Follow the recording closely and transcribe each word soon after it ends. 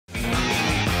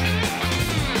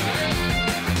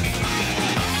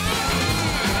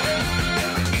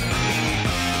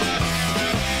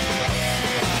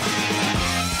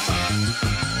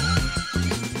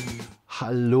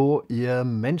Hallo, ihr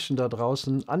Menschen da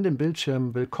draußen an den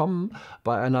Bildschirmen. Willkommen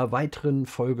bei einer weiteren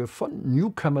Folge von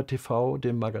NewcomerTV,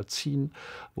 dem Magazin,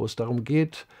 wo es darum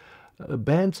geht,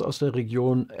 Bands aus der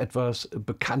Region etwas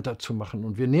bekannter zu machen.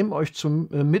 Und wir nehmen euch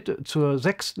mit zur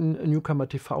 6.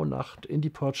 NewcomerTV-Nacht in die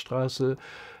Portstraße.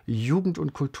 Jugend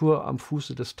und Kultur am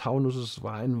Fuße des Taunuses. Es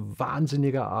war ein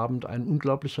wahnsinniger Abend, ein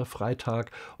unglaublicher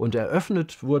Freitag. Und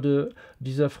eröffnet wurde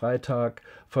dieser Freitag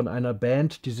von einer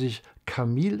Band, die sich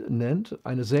Kamii nennt.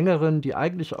 Eine Sängerin, die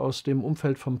eigentlich aus dem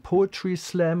Umfeld vom Poetry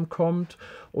Slam kommt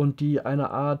und die eine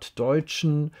Art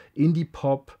deutschen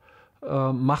Indie-Pop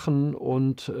machen.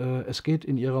 Und es geht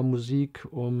in ihrer Musik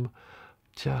um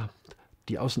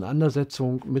die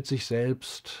Auseinandersetzung mit sich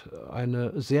selbst,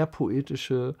 eine sehr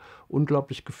poetische,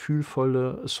 unglaublich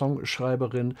gefühlvolle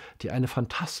Songschreiberin, die eine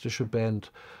fantastische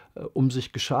Band um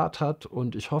sich geschart hat.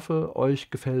 Und ich hoffe, euch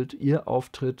gefällt ihr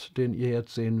Auftritt, den ihr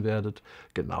jetzt sehen werdet,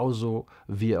 genauso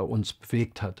wie er uns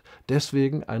bewegt hat.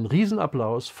 Deswegen ein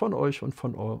Riesenapplaus von euch und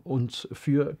von uns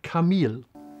für Kamii.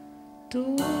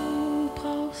 Du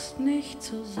brauchst nicht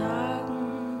zu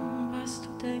sagen, was du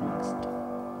denkst.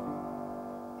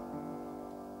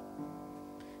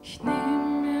 Ich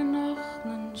nehm mir noch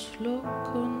nen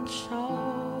Schluck und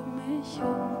schau mich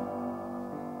um.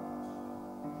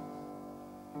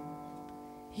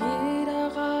 Jeder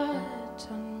Rat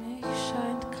an mich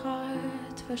scheint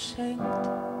grad verschenkt.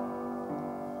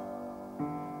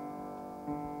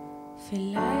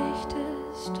 Vielleicht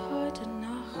ist heute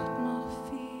Nacht noch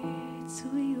viel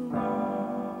zu jung.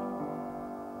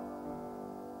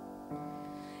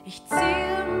 Ich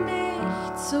ziehe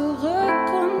mich zurück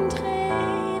und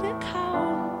rede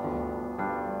kaum.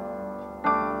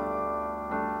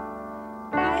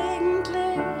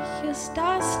 Eigentlich ist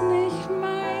das nicht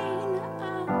meine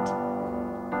Art.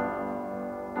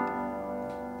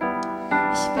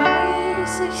 Ich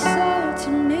weiß, ich sollte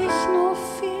mich nur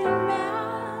viel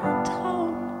mehr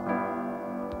trauen.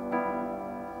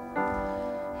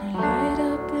 Nur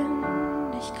leider bin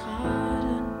ich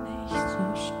gerade nicht so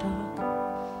stark.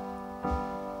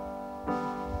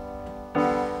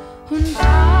 Und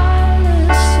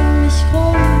alles um mich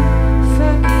rum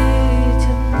vergeht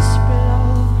ins Blau.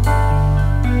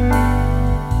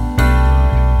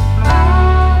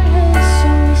 Alles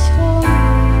um mich rum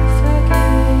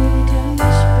vergeht ins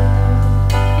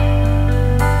Blau.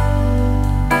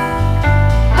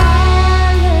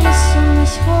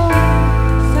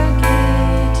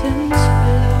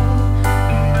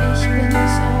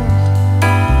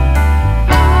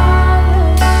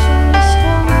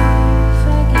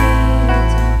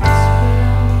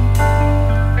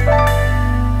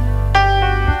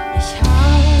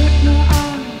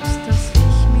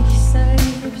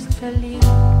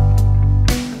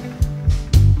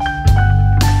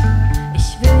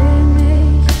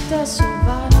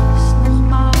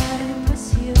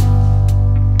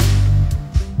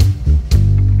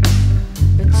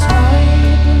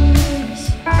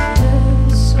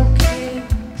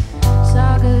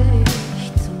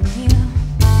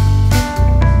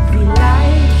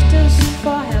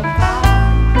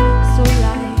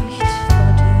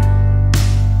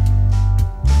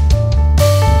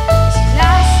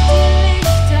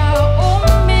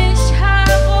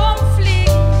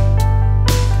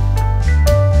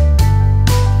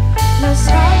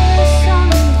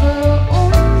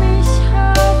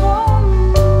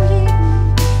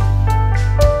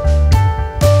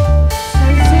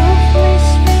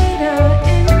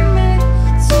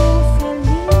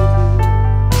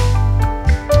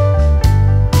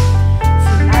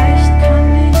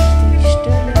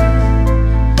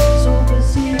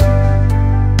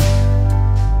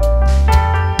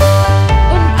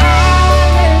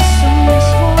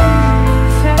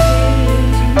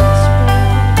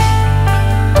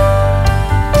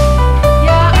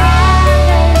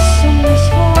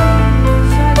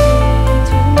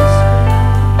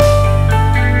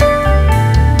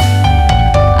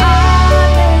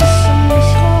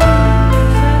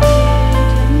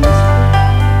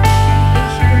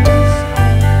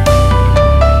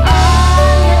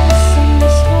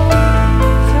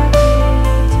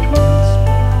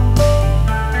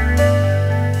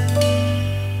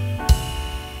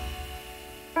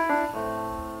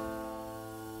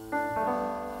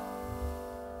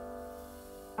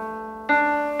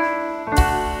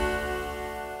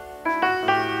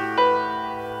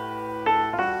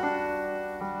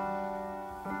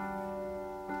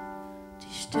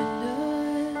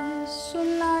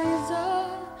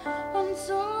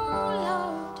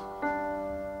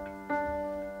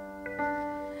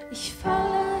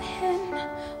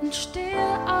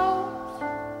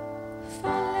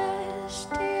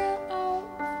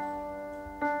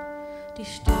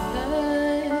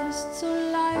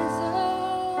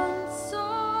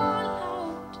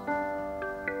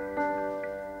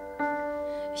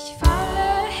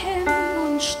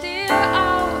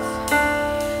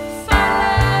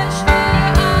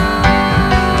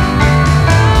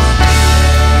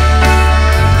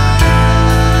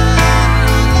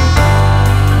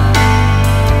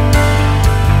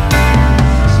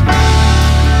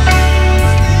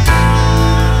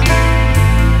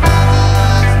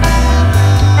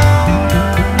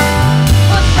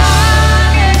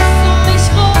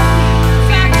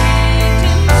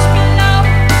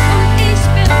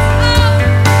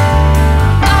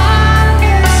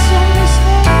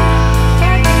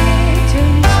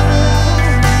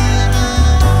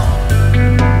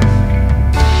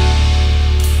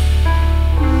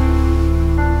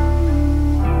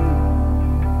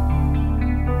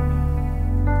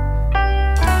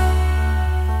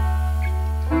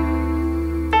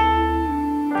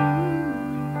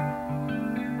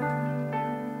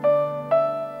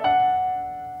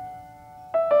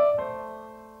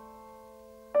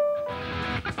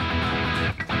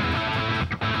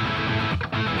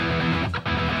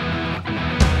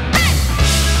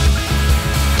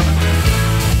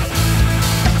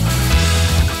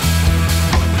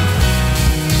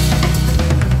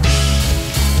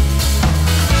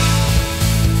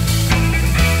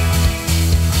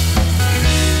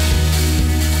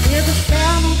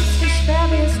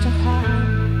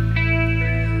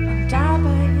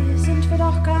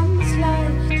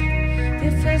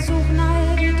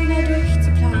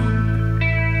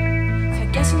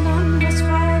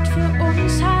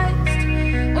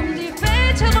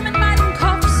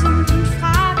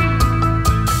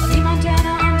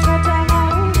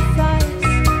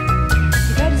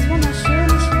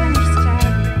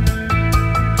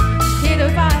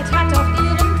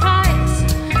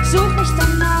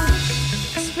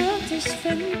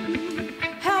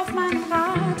 Hör auf mein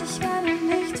Rat, ich werde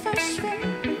nicht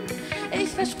verschwinden. Ich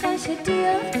verspreche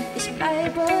dir, ich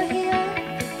bleibe hier.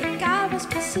 Egal was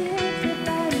passiert, wir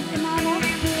bleiben immer noch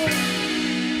hier.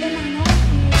 Immer noch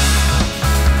hier.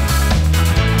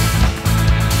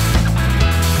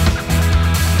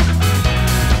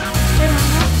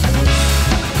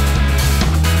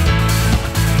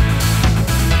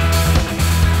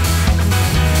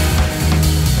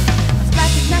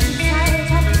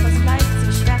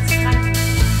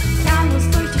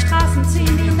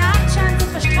 Ziehen, die Nacht scheint zu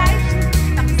verstreichen.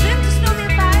 Doch sind es nur wir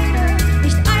beide,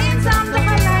 nicht einsam, doch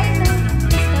alleine.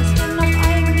 Ist das denn noch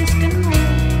eigentlich genug?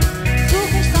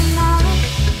 Such ich danach,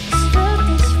 es wird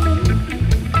dich finden.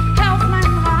 Hör auf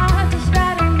meinen Rat, ich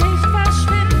werde nicht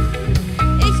verschwinden.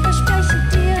 Ich verspreche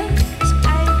dir, ich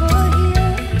bleibe hier.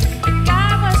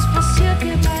 Egal was passiert,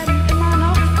 wir bleiben immer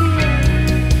noch wir.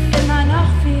 Immer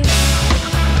noch wir.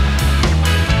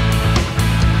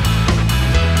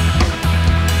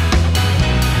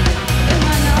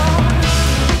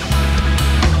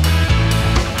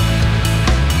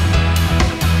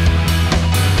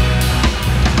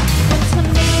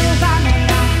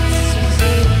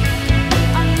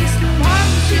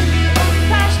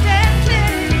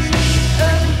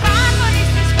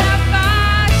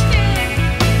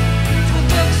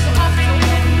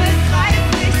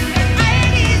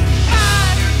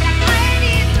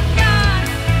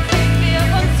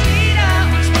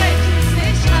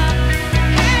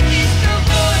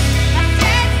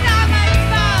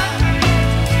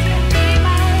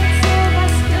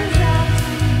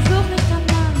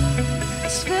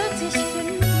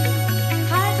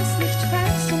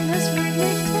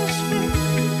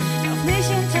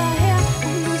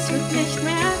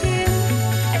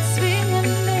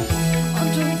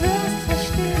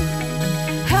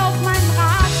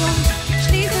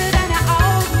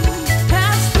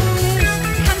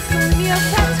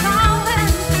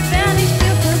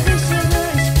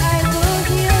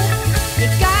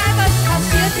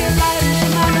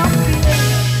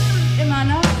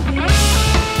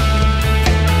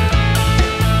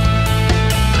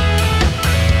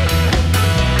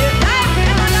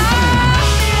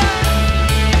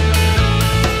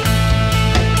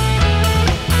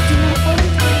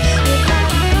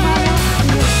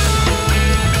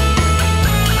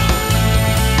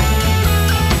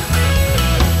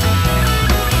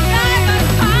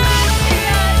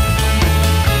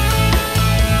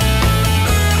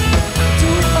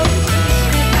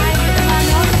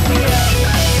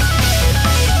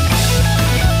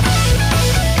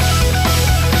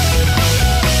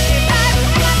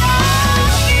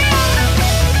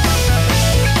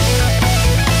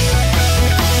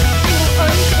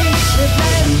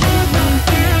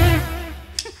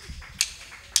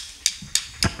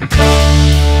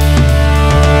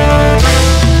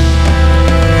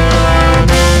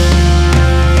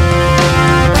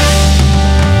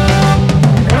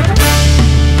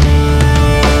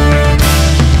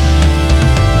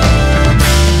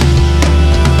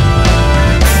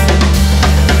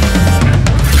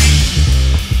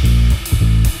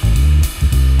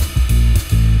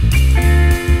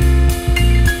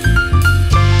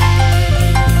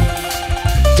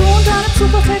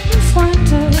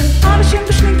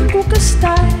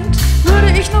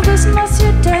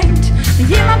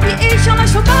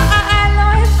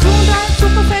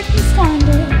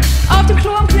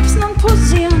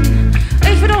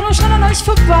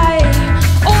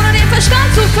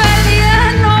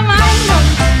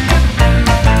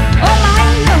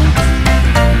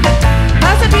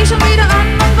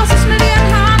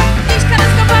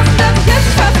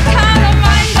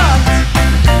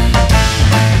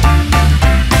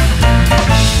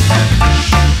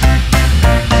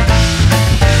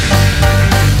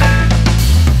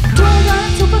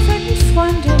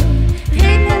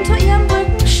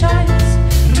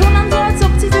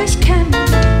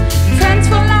 Friends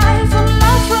for life and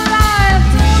love for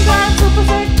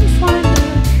life.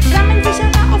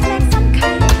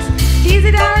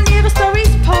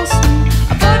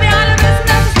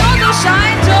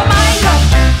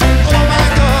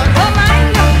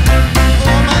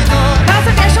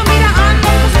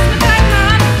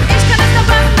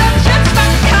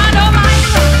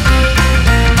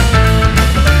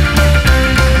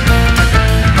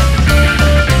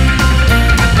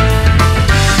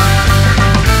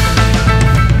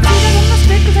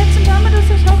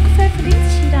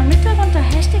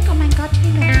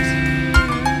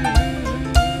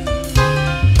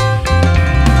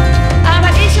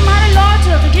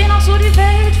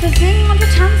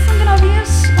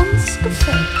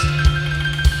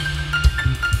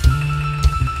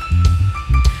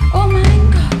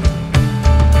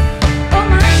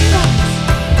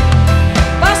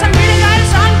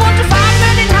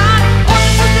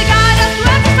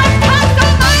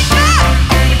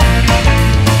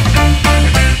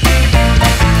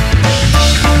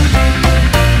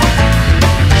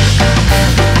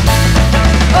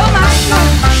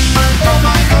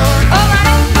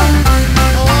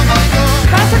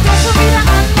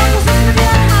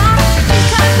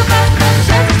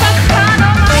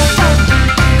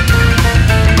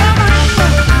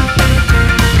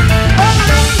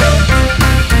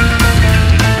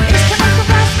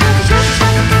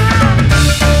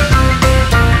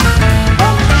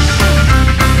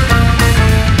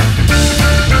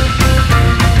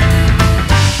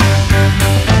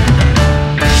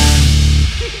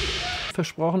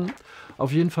 versprochen.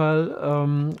 Auf jeden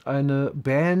Fall eine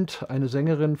Band, eine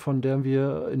Sängerin, von der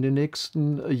wir in den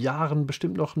nächsten Jahren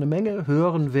bestimmt noch eine Menge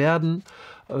hören werden.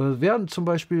 Werden zum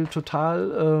Beispiel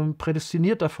total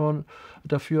prädestiniert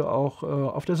dafür auch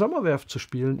auf der Sommerwerft zu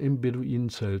spielen im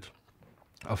Beduinenzelt.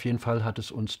 Auf jeden Fall hat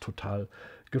es uns total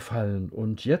gefallen.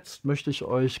 Und jetzt möchte ich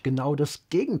euch genau das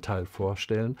Gegenteil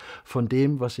vorstellen von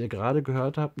dem, was ihr gerade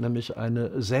gehört habt, nämlich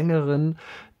eine Sängerin,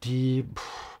 die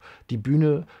die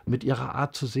Bühne mit ihrer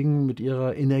Art zu singen, mit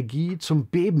ihrer Energie zum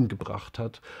Beben gebracht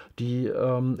hat, die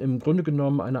im Grunde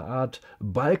genommen eine Art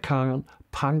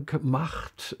Balkan-Punk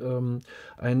macht,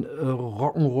 ein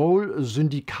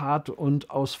Rock'n'Roll-Syndikat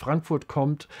und aus Frankfurt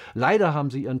kommt. Leider haben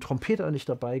sie ihren Trompeter nicht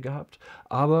dabei gehabt,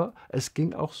 aber es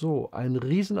ging auch so. Ein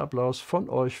Riesenapplaus von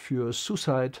euch für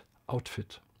Suicide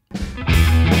Outfit.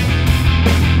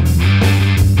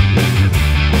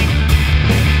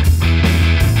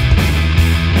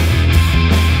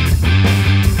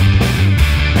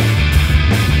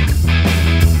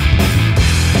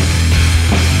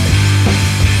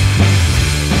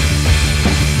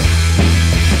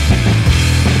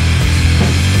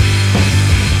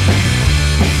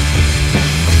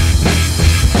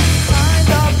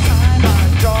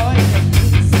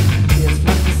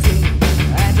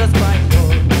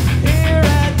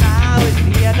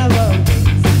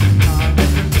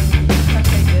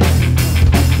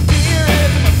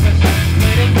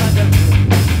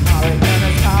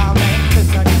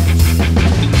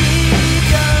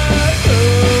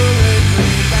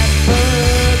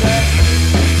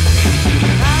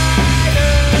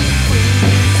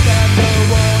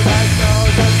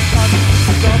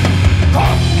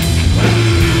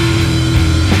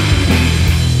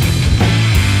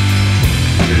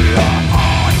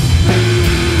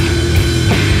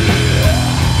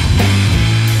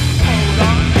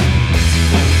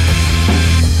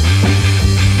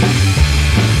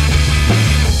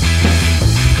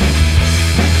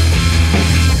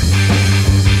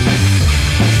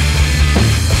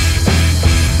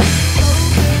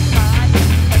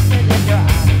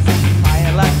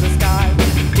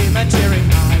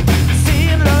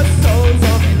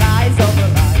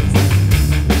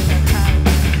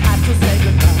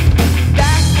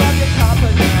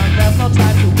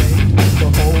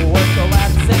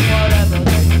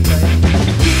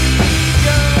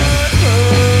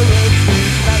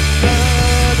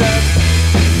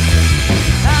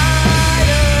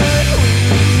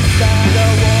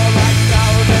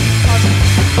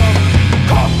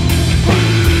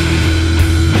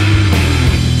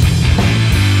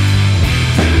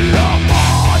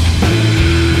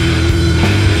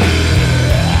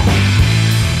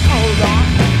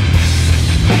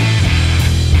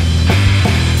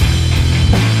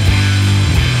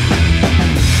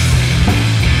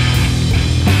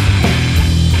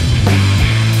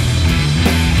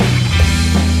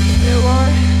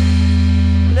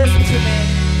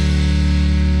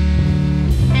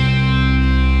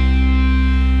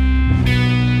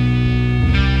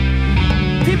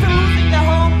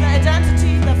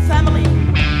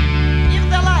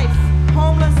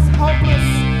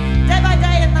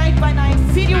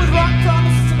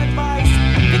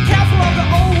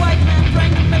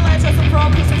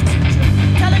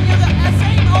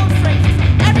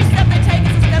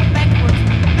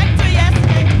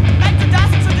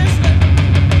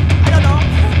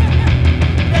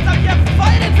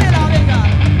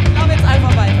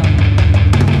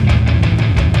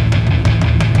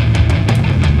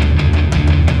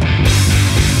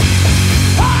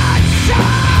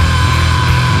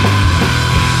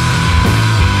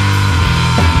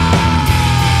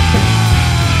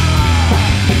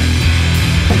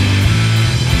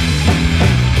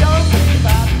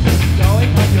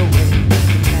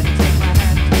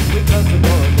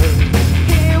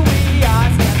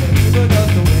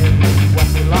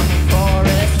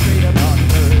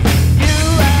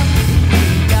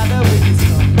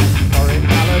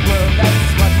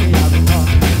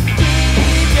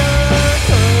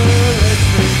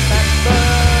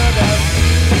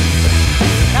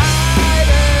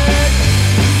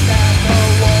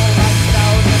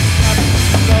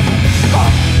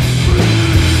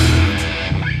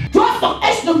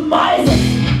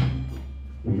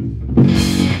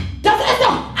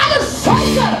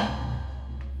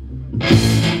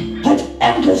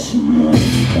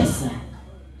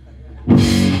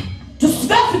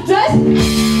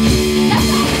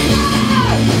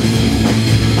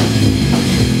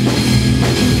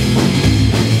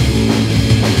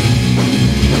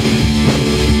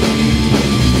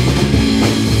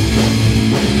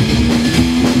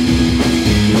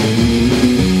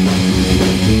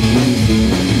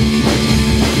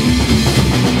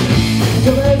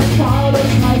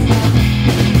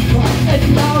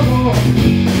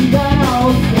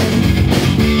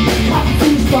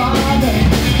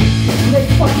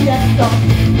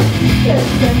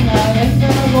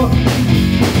 Erinnerung,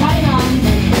 keine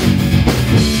Ahnung.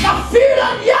 Nach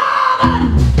vielen Jahren!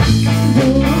 Du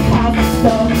hast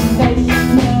doch recht,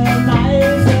 ne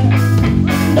Weise.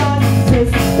 Das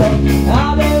ist doch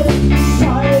alles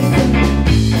Scheiße.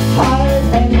 Halt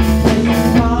endlich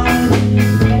mal die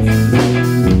Fresse.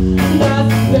 Das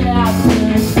wär für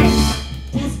dich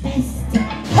das Beste.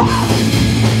 Ha!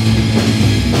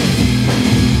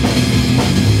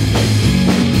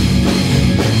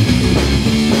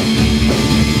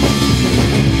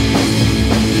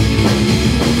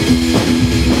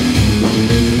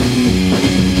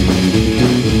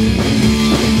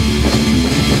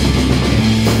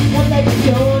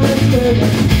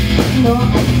 Nur ein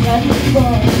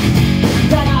Fremdwort,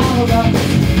 deine Arroganz,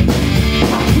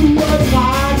 hast du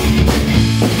ertragen,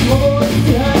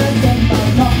 provoziert immer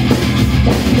noch,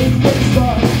 das klingt im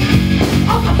Sport.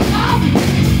 Auf das Raben,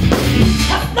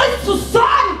 hast nichts zu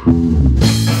sagen!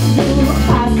 Du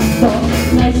hast doch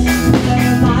nicht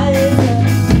eine Weise,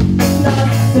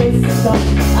 das ist doch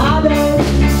alles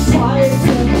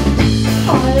Scheiße,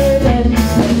 halt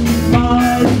endlich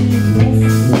mal die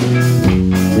Fresse.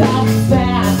 Das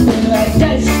wär für dich das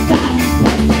Beste.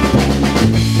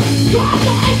 Du hast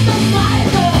doch echt das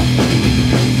Weise.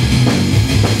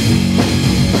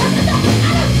 Das ist doch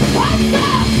alles Scheiße.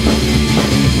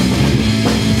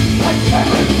 Das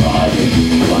wäre voll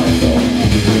die Weise.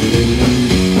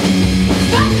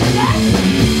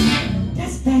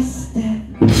 Das Beste.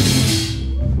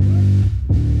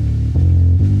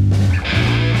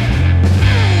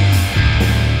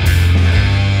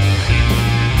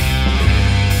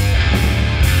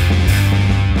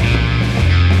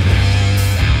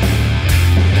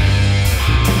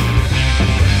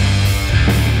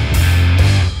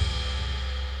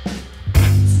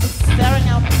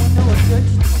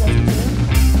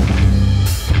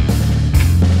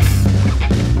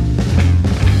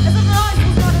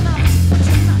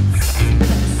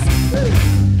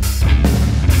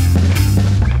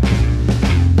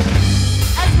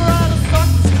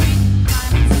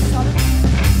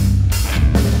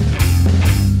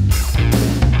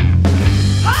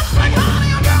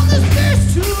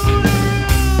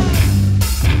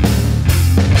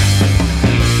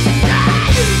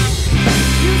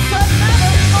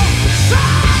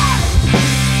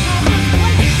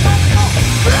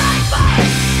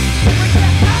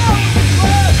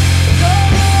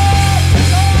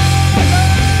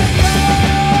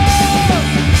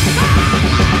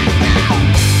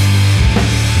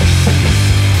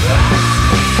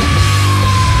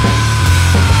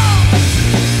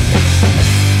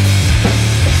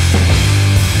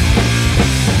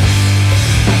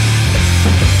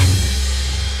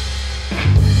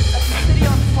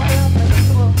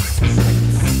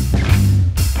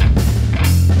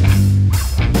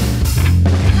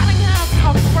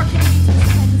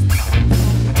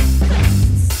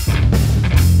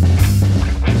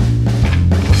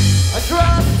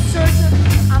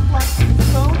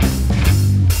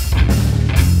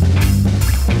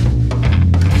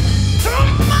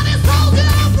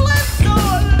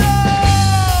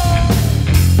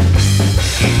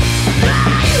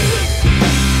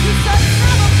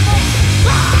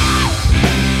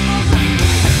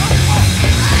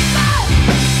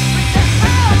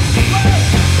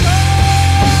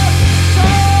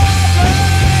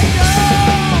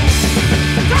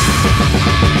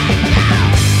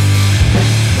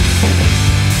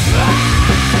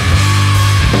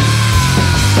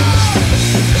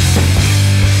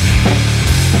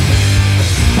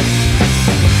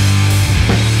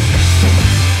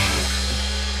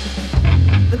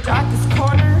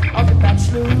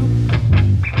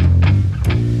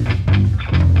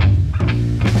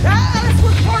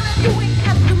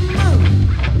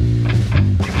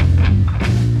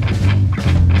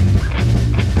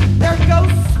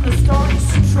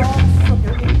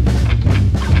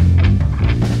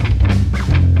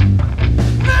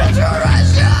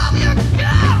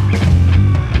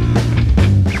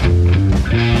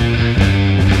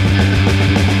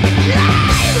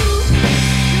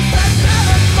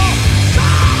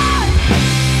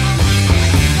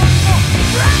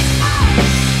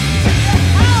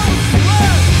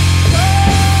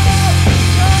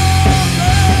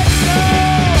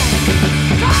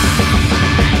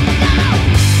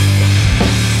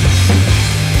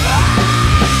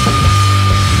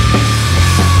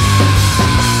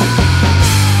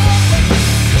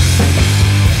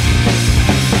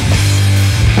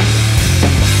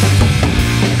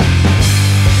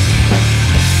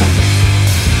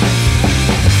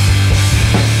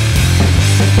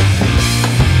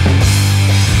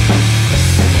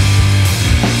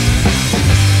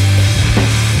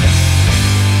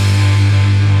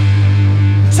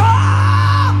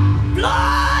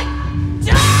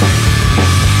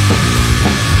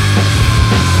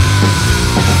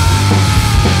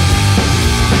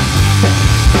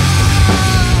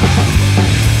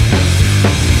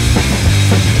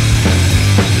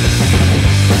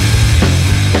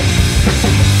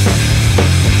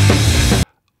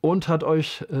 Und hat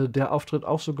euch der Auftritt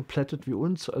auch so geplättet wie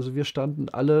uns? Also wir standen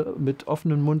alle mit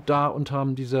offenem Mund da und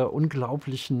haben dieser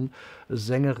unglaublichen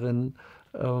Sängerin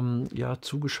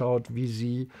zugeschaut, wie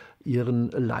sie ihren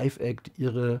Live-Act,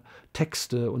 ihre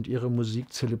Texte und ihre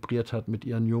Musik zelebriert hat mit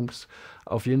ihren Jungs.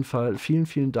 Auf jeden Fall vielen,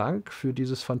 vielen Dank für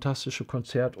dieses fantastische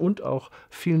Konzert und auch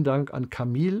vielen Dank an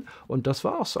Kamii. Und das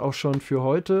war es auch schon für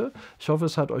heute. Ich hoffe,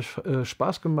 es hat euch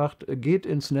Spaß gemacht. Geht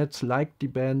ins Netz, liked die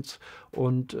Bands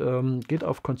und geht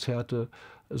auf Konzerte,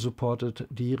 supportet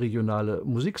die regionale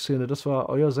Musikszene. Das war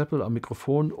euer Seppel am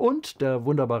Mikrofon und der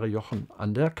wunderbare Jochen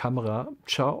an der Kamera.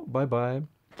 Ciao, bye bye.